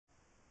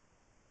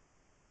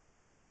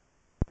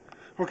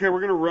Okay,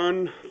 we're going to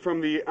run from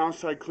the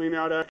outside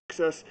cleanout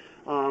access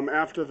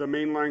after the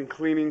mainline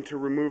cleaning to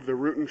remove the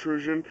root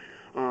intrusion.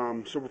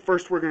 So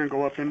first we're going to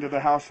go up into the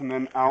house and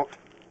then out.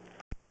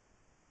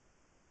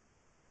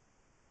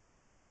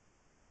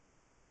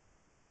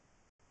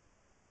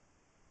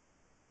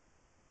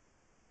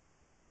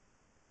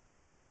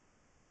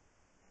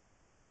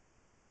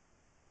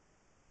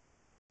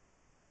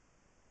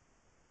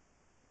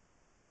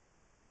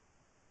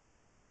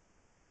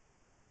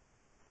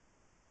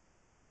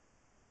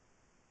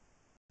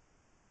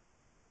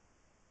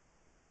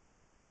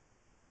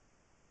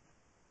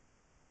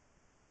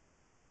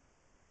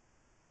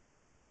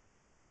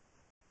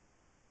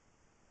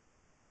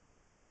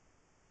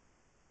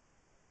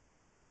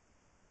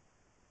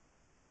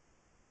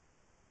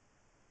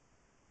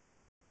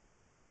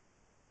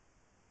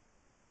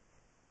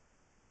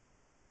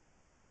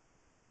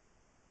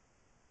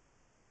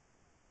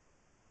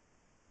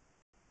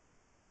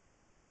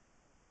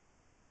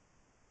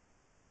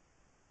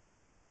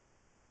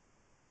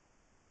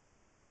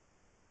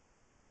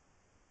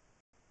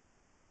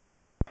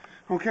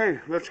 Okay,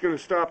 that's going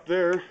to stop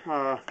there.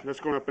 That's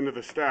going up into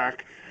the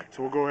stack.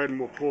 So we'll go ahead and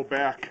we'll pull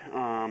back.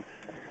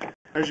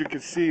 As you can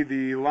see,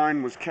 the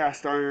line was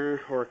cast iron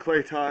or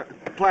clay tile,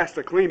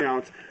 plastic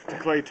cleanouts to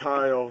clay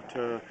tile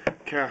to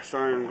cast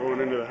iron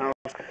going into the house.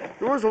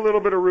 There was a little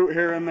bit of root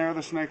here and there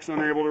the snake's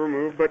unable to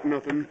remove, but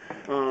nothing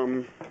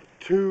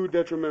too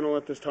detrimental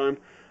at this time.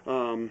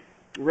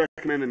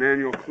 Recommend an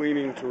annual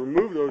cleaning to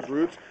remove those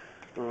roots.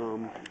 We'll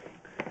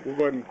go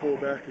ahead and pull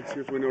back and see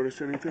if we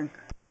notice anything.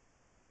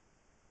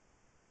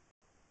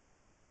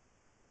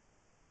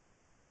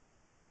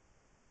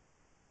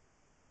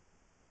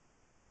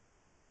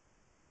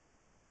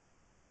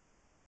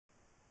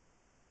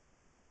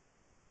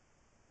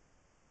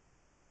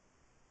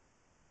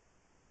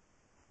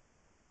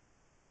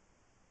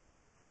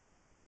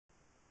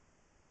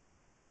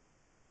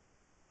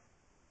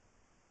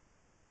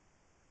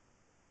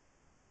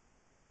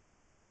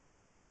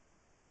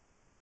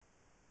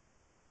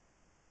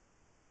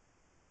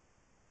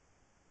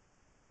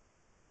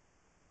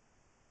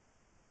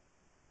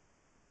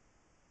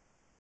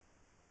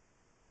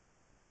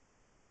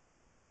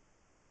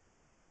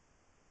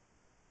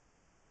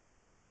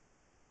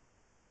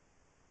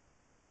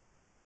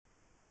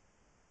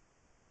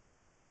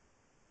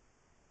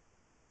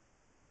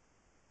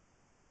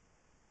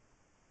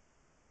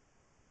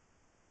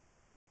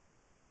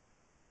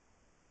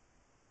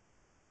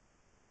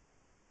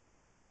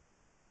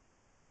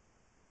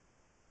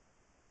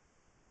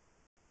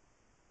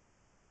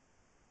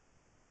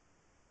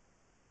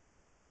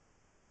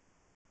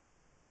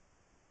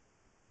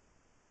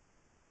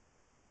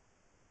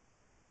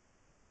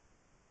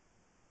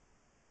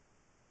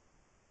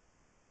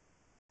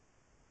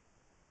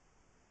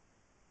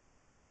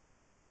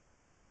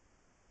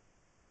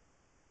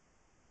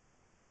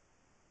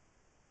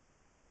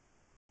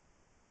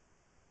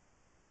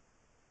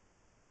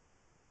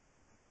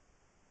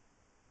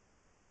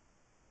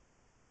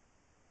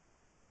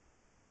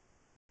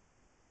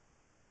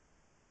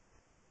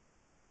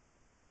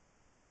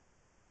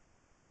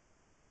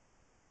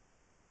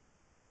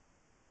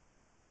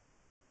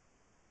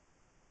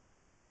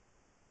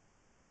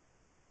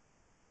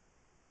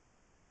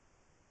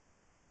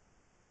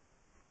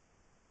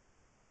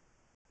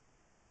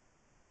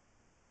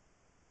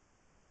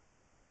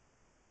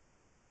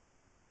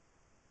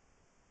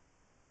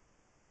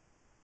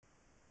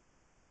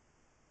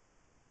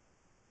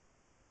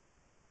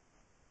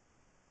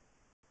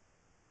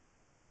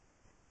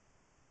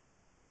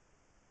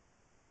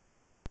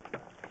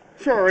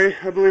 Sorry,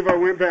 I believe I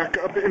went back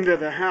up into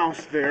the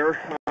house there.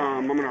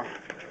 I'm going to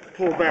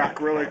pull back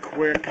really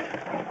quick.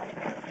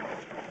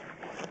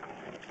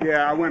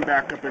 Yeah, I went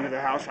back up into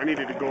the house. I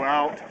needed to go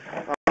out.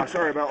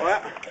 Sorry about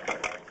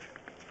that.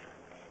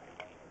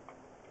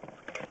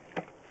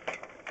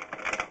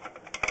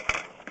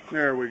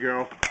 There we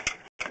go.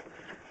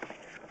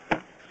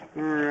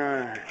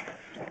 Alright.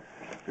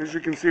 As you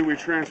can see, we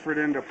transferred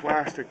into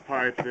plastic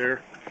pipe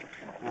there.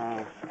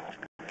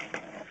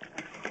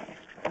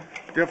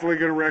 Definitely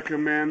going to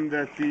recommend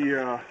that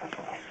the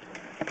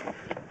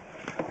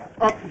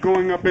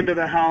going up into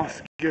the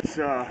house gets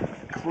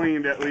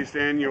cleaned at least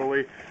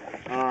annually.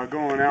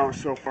 Going out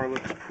so far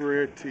looks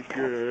pretty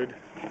good.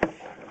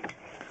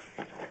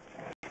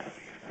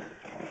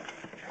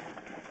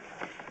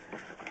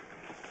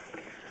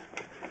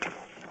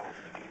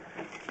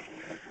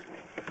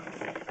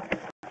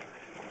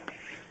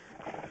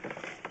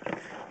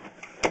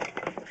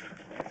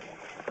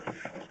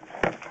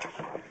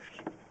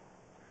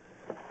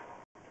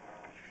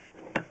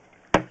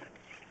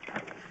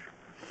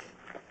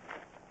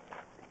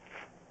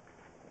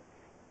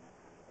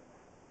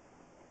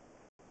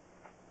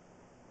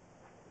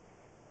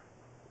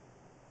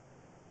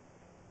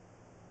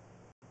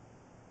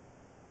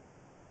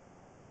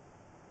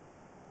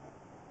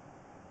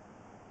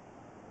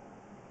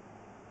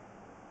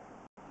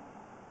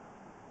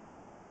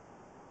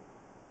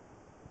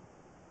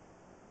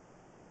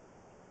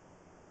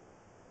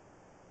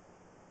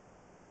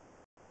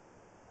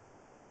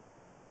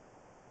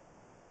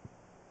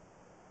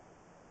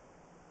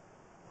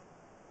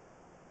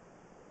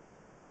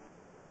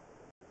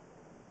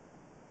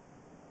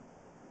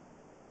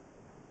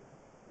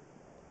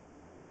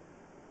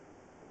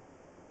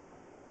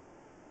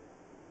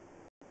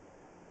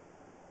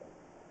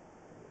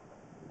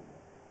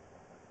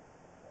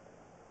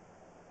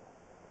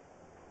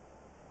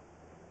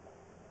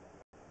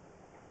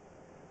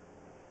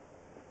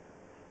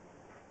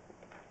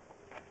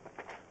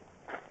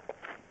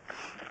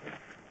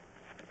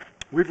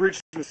 We've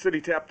reached the city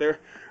tap there.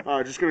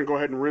 Just going to go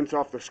ahead and rinse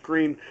off the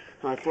screen.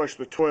 I flushed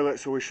the toilet,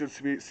 so we should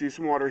see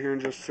some water here in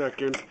just a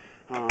second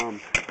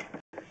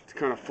to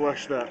kind of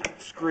flush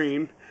that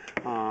screen.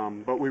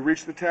 But we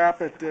reached the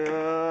tap at,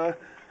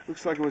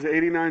 looks like it was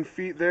 89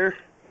 feet there.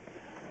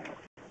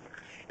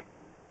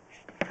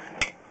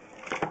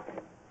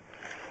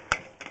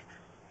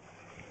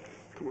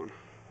 Come on.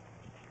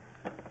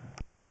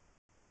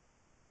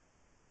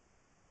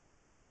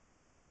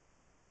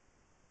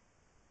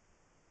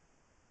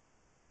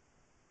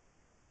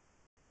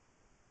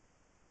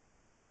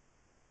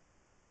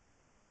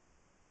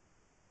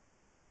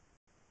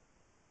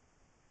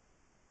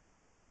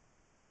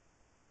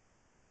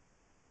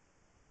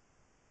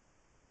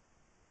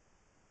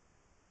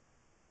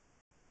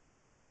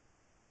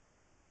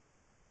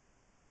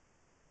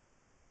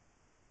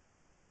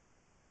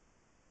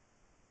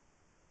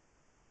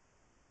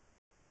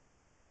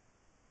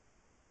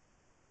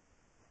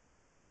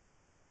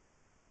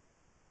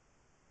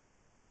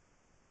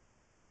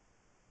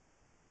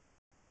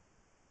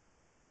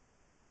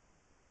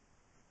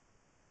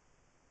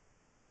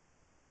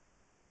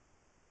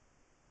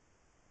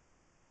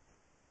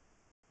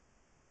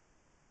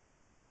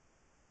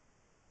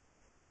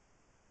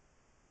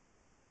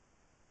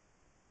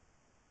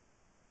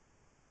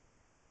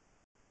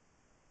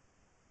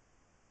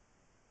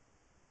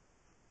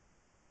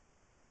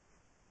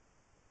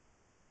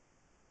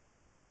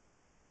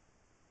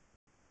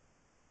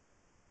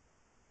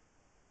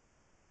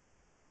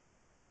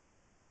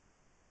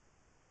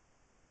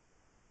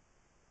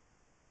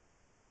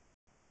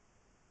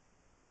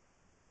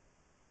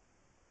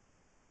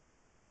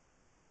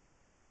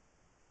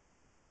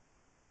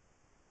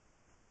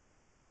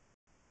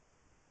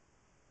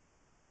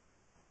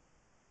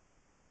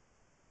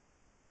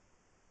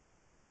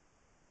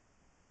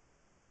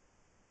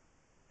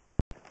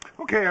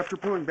 Okay, after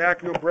pulling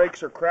back, no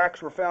breaks or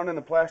cracks were found in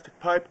the plastic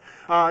pipe.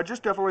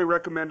 Just definitely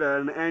recommend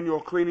an annual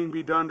cleaning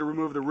be done to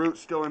remove the roots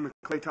still in the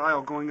clay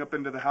tile going up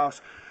into the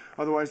house.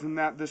 Otherwise than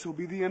that, this will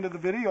be the end of the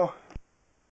video.